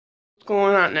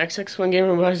going on? XX1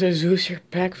 Gamer Boys Zeus here,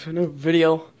 back with another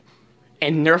video.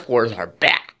 And Nerf Wars are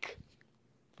back.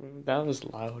 That was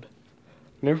loud.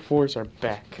 Nerf Wars are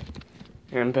back.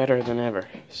 And better than ever.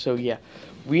 So yeah,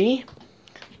 we're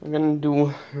gonna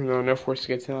do Nerf Wars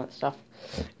skits and all that stuff.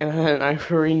 And then I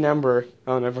remember,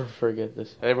 I'll never forget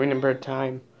this. I remember a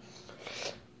time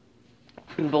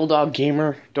Bulldog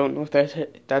Gamer, don't know if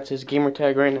that's his gamer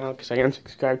tag right now, because I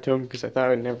unsubscribed to him because I thought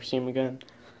I'd never see him again.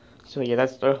 So yeah,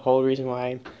 that's the whole reason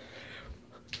why.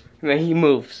 And then he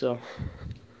moved, so.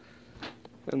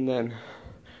 And then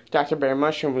Dr. Bear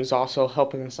Mushroom was also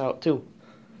helping us out too.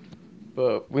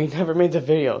 But we never made the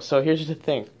video, so here's the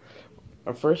thing.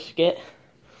 Our first skit,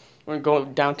 we're going to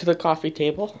go down to the coffee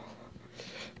table,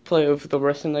 play with the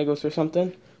wrestling Legos or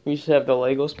something. We used to have the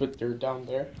Legos, but they're down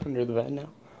there under the bed now.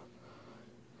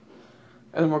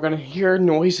 And then we're gonna hear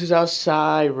noises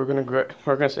outside. We're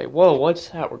gonna say, "Whoa, what's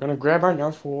that?" We're gonna grab our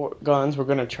Nerf guns. We're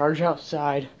gonna charge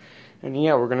outside, and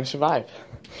yeah, we're gonna survive.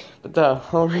 But the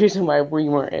whole reason why we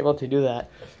weren't able to do that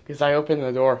is I opened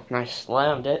the door and I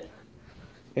slammed it.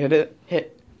 It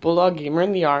hit Bulldog Gamer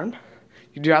in the arm.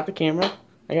 You dropped the camera.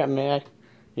 I got mad.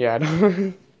 Yeah,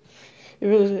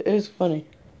 it was funny.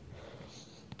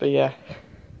 But yeah,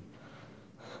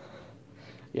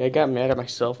 I got mad at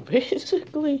myself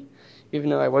basically. Even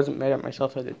though I wasn't mad at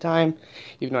myself at the time,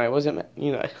 even though I wasn't,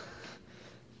 I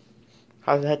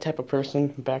was that type of person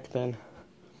back then.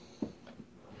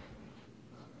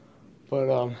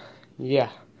 But, yeah,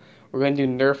 we're gonna do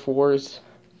Nerf Wars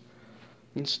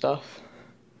and stuff.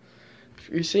 If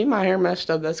you see my hair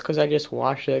messed up, that's because I just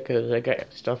washed it, because I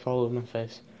got stuff all over my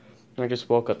face. And I just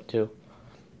woke up, too.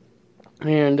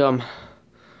 And,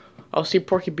 I'll see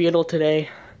Porky Beetle today.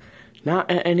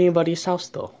 Not at anybody's house,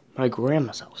 though. My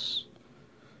grandma's house.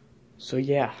 So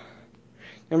yeah,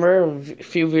 remember a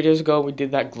few videos ago we did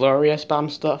that Glorious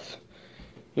Bomb stuff?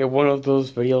 Yeah, one of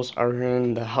those videos are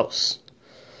in the house.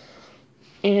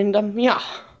 And yeah,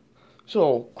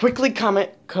 so quickly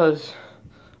comment, cause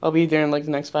I'll be there in like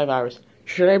the next 5 hours.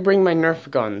 Should I bring my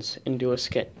Nerf guns and do a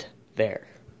skit there?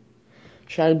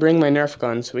 Should I bring my Nerf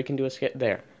guns so we can do a skit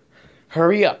there?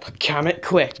 Hurry up, comment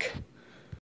quick.